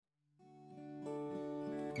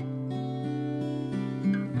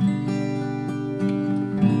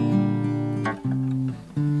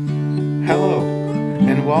Hello,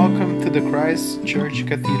 and welcome to the Christ Church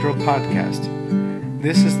Cathedral podcast.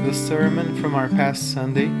 This is the sermon from our past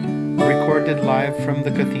Sunday, recorded live from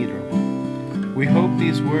the cathedral. We hope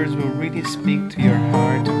these words will really speak to your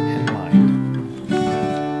heart and mind.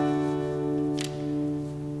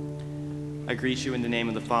 I greet you in the name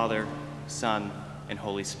of the Father, Son, and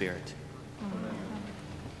Holy Spirit.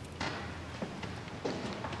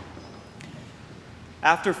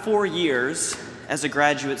 After 4 years as a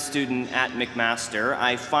graduate student at McMaster,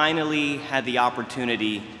 I finally had the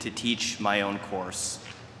opportunity to teach my own course.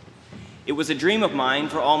 It was a dream of mine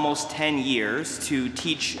for almost 10 years to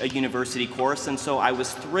teach a university course, and so I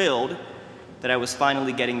was thrilled that I was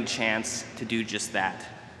finally getting the chance to do just that.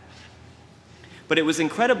 But it was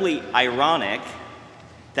incredibly ironic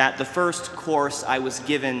that the first course I was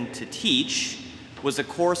given to teach was a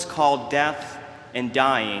course called Death and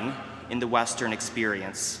Dying in the Western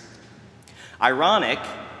Experience. Ironic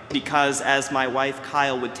because, as my wife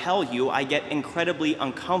Kyle would tell you, I get incredibly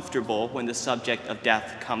uncomfortable when the subject of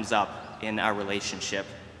death comes up in our relationship.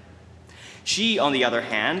 She, on the other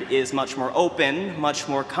hand, is much more open, much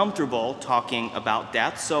more comfortable talking about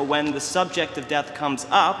death, so when the subject of death comes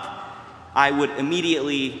up, I would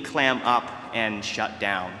immediately clam up and shut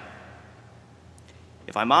down.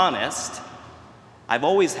 If I'm honest, I've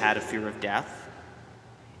always had a fear of death,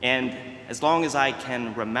 and as long as I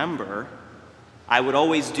can remember, I would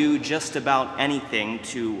always do just about anything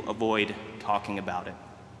to avoid talking about it.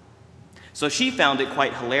 So she found it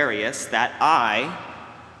quite hilarious that I,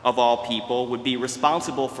 of all people, would be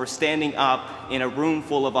responsible for standing up in a room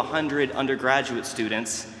full of 100 undergraduate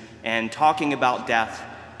students and talking about death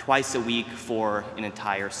twice a week for an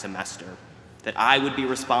entire semester. That I would be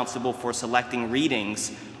responsible for selecting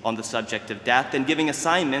readings on the subject of death and giving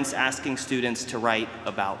assignments asking students to write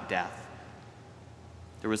about death.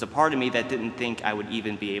 There was a part of me that didn't think I would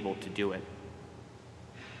even be able to do it.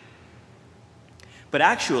 But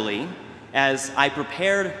actually, as I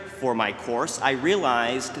prepared for my course, I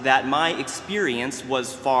realized that my experience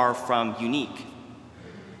was far from unique.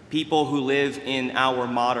 People who live in our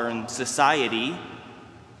modern society,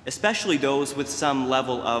 especially those with some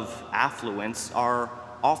level of affluence, are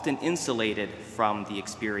often insulated from the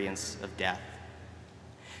experience of death.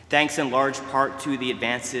 Thanks in large part to the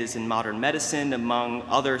advances in modern medicine, among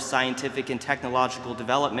other scientific and technological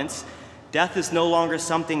developments, death is no longer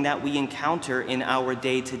something that we encounter in our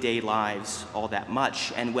day-to-day lives all that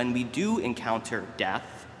much. And when we do encounter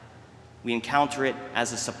death, we encounter it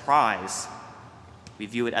as a surprise. We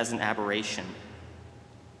view it as an aberration.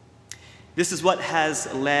 This is what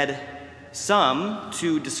has led some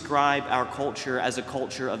to describe our culture as a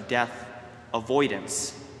culture of death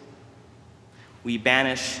avoidance. We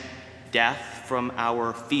banish death from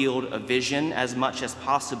our field of vision as much as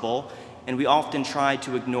possible, and we often try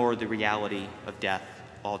to ignore the reality of death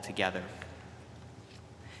altogether.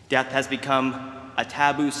 Death has become a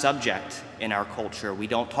taboo subject in our culture. We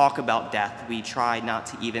don't talk about death. We try not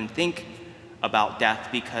to even think about death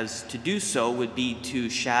because to do so would be to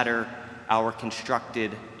shatter our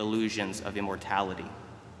constructed illusions of immortality.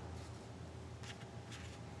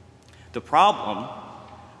 The problem,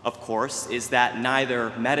 of course, is that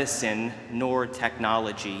neither medicine nor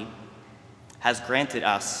technology has granted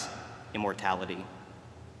us immortality.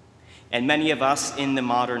 And many of us in the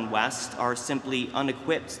modern West are simply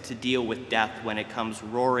unequipped to deal with death when it comes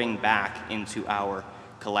roaring back into our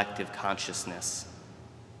collective consciousness,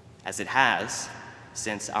 as it has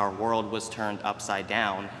since our world was turned upside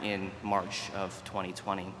down in March of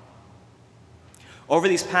 2020. Over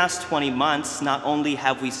these past 20 months, not only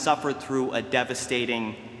have we suffered through a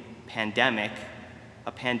devastating pandemic,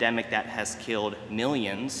 a pandemic that has killed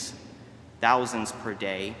millions, thousands per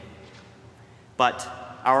day, but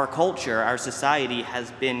our culture, our society has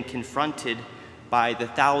been confronted by the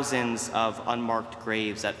thousands of unmarked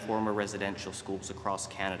graves at former residential schools across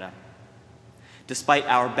Canada. Despite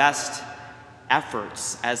our best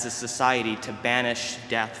efforts as a society to banish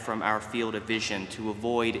death from our field of vision, to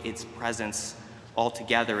avoid its presence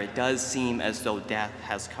altogether, it does seem as though death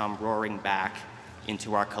has come roaring back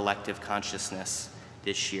into our collective consciousness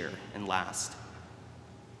this year and last.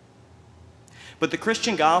 But the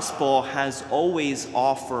Christian gospel has always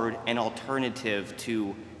offered an alternative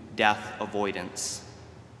to death avoidance.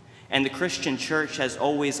 And the Christian church has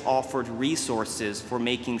always offered resources for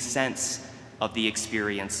making sense of the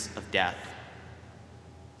experience of death.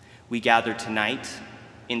 We gather tonight,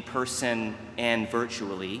 in person and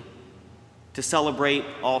virtually, to celebrate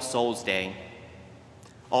All Souls Day,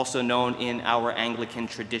 also known in our Anglican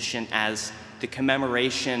tradition as the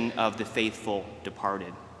commemoration of the faithful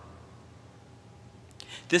departed.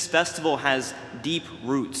 This festival has deep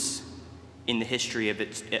roots in the history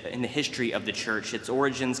of the church. Its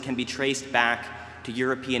origins can be traced back to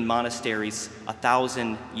European monasteries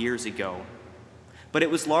 1,000 years ago. But it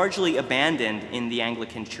was largely abandoned in the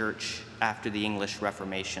Anglican Church after the English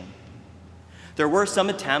Reformation. There were some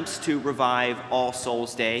attempts to revive All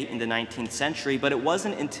Souls' Day in the 19th century, but it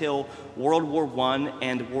wasn't until World War I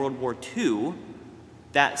and World War II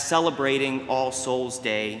that celebrating All Souls'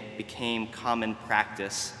 Day became common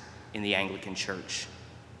practice in the Anglican Church.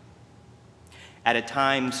 At a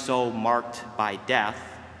time so marked by death,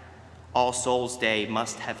 All Souls' Day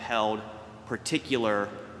must have held particular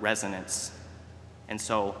resonance, and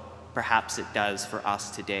so perhaps it does for us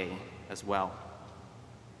today as well.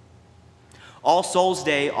 All Souls'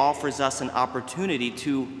 Day offers us an opportunity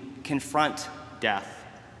to confront death,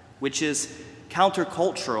 which is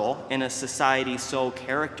countercultural in a society so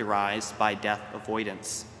characterized by death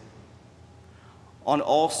avoidance. On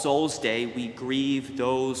All Souls' Day, we grieve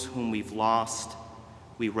those whom we've lost,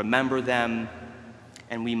 we remember them,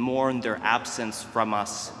 and we mourn their absence from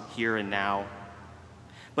us here and now.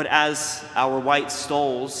 But as our white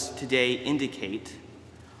stoles today indicate,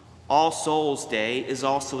 All Souls' Day is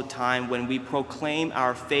also a time when we proclaim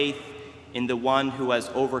our faith in the one who has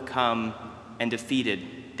overcome and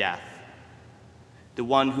defeated death, the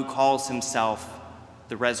one who calls himself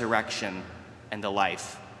the resurrection and the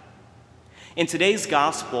life. In today's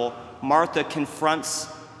gospel, Martha confronts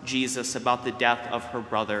Jesus about the death of her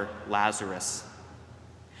brother Lazarus.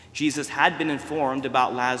 Jesus had been informed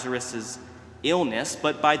about Lazarus' illness,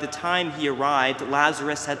 but by the time he arrived,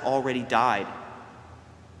 Lazarus had already died.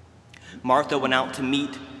 Martha went out to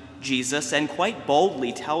meet Jesus and quite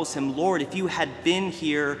boldly tells him, "Lord, if you had been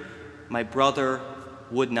here, my brother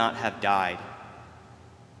would not have died.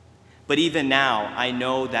 But even now, I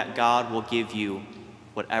know that God will give you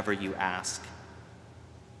whatever you ask."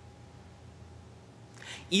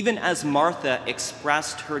 Even as Martha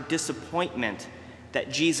expressed her disappointment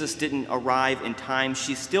that Jesus didn't arrive in time,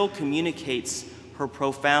 she still communicates her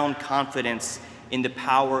profound confidence in the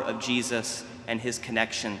power of Jesus and his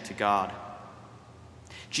connection to God.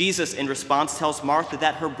 Jesus, in response, tells Martha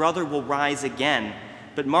that her brother will rise again,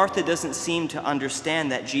 but Martha doesn't seem to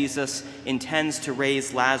understand that Jesus intends to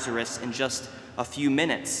raise Lazarus in just a few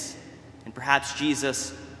minutes. And perhaps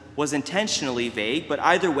Jesus was intentionally vague, but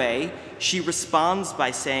either way, she responds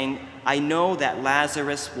by saying, "I know that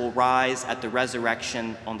Lazarus will rise at the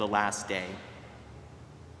resurrection on the last day."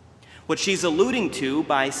 What she's alluding to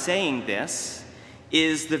by saying this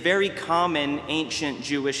is the very common ancient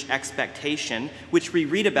Jewish expectation, which we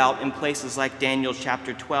read about in places like Daniel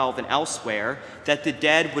chapter 12 and elsewhere, that the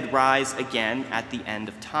dead would rise again at the end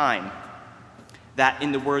of time. That,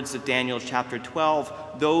 in the words of Daniel chapter 12,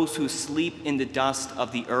 those who sleep in the dust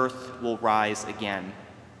of the earth will rise again.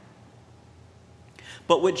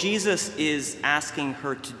 But what Jesus is asking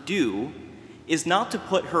her to do is not to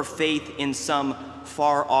put her faith in some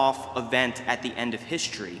far-off event at the end of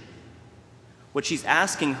history. What she's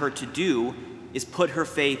asking her to do is put her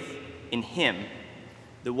faith in him,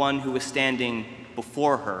 the one who is standing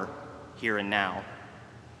before her here and now.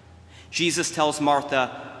 Jesus tells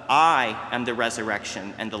Martha, "I am the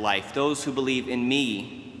resurrection and the life. Those who believe in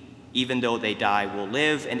me, even though they die, will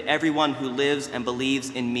live, and everyone who lives and believes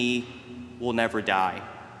in me will never die."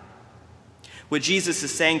 What Jesus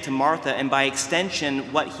is saying to Martha, and by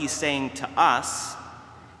extension what he's saying to us,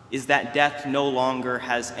 is that death no longer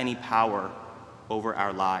has any power over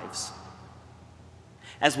our lives.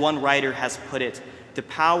 As one writer has put it, the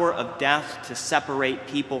power of death to separate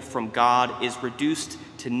people from God is reduced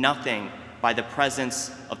to nothing by the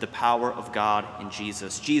presence of the power of God in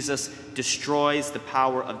Jesus. Jesus destroys the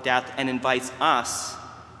power of death and invites us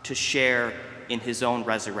to share in his own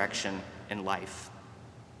resurrection and life.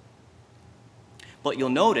 But you'll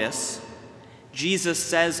notice, Jesus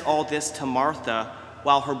says all this to Martha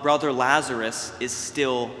while her brother Lazarus is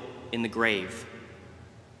still in the grave.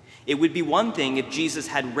 It would be one thing if Jesus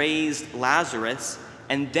had raised Lazarus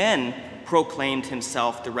and then proclaimed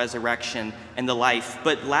himself the resurrection and the life,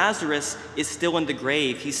 but Lazarus is still in the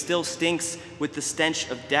grave. He still stinks with the stench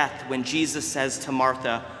of death when Jesus says to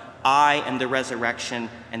Martha, "I am the resurrection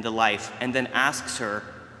and the life," and then asks her,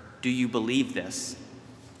 "Do you believe this?"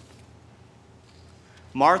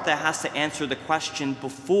 Martha has to answer the question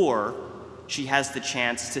before she has the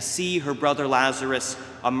chance to see her brother Lazarus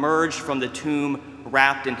emerge from the tomb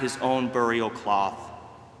wrapped in his own burial cloth.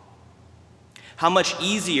 How much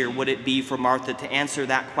easier would it be for Martha to answer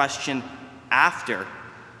that question after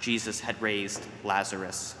Jesus had raised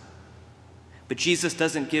Lazarus. But Jesus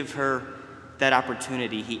doesn't give her that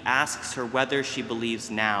opportunity. He asks her whether she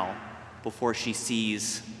believes now before she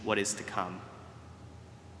sees what is to come.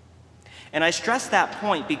 And I stress that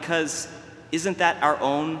point because isn't that our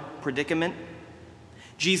own predicament?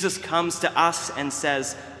 Jesus comes to us and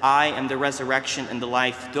says, I am the resurrection and the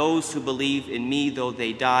life. Those who believe in me, though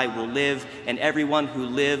they die, will live, and everyone who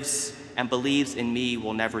lives and believes in me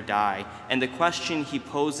will never die. And the question he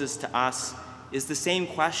poses to us is the same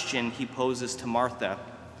question he poses to Martha.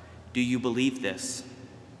 Do you believe this?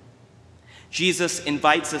 Jesus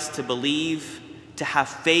invites us to believe, to have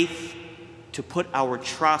faith, to put our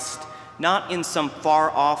trust, not in some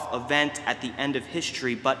far-off event at the end of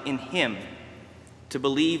history, but in him, to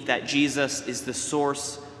believe that Jesus is the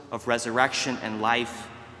source of resurrection and life,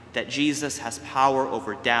 that Jesus has power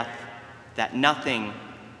over death, that nothing,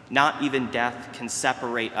 not even death, can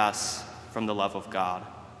separate us from the love of God.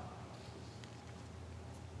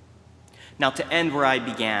 Now, to end where I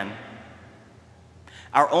began,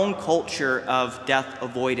 our own culture of death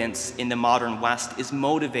avoidance in the modern West is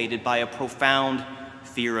motivated by a profound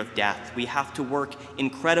fear of death. We have to work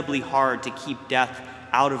incredibly hard to keep death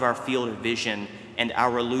out of our field of vision, and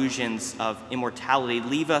our illusions of immortality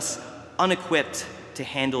leave us unequipped to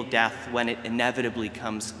handle death when it inevitably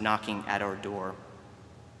comes knocking at our door.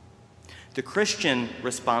 The Christian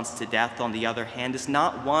response to death, on the other hand, is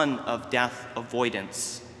not one of death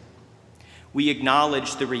avoidance. We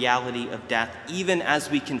acknowledge the reality of death even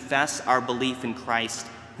as we confess our belief in Christ,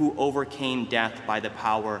 who overcame death by the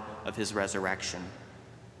power of his resurrection.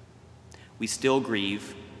 We still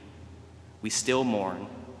grieve, we still mourn,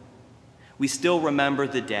 we still remember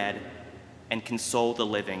the dead and console the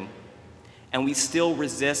living, and we still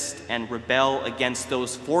resist and rebel against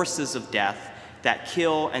those forces of death that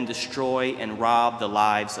kill and destroy and rob the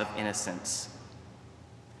lives of innocents.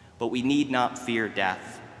 But we need not fear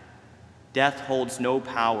death. Death holds no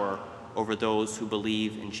power over those who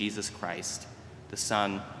believe in Jesus Christ, the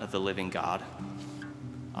Son of the living God.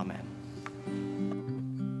 Amen.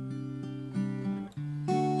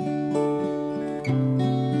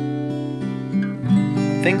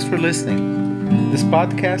 Thanks for listening. This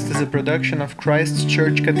podcast is a production of Christ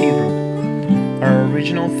Church Cathedral. Our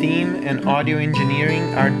original theme and audio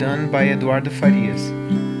engineering are done by Eduardo Farias.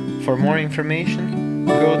 For more information,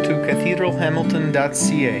 go to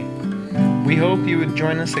cathedralhamilton.ca. We hope you would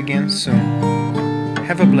join us again soon.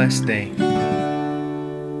 Have a blessed day.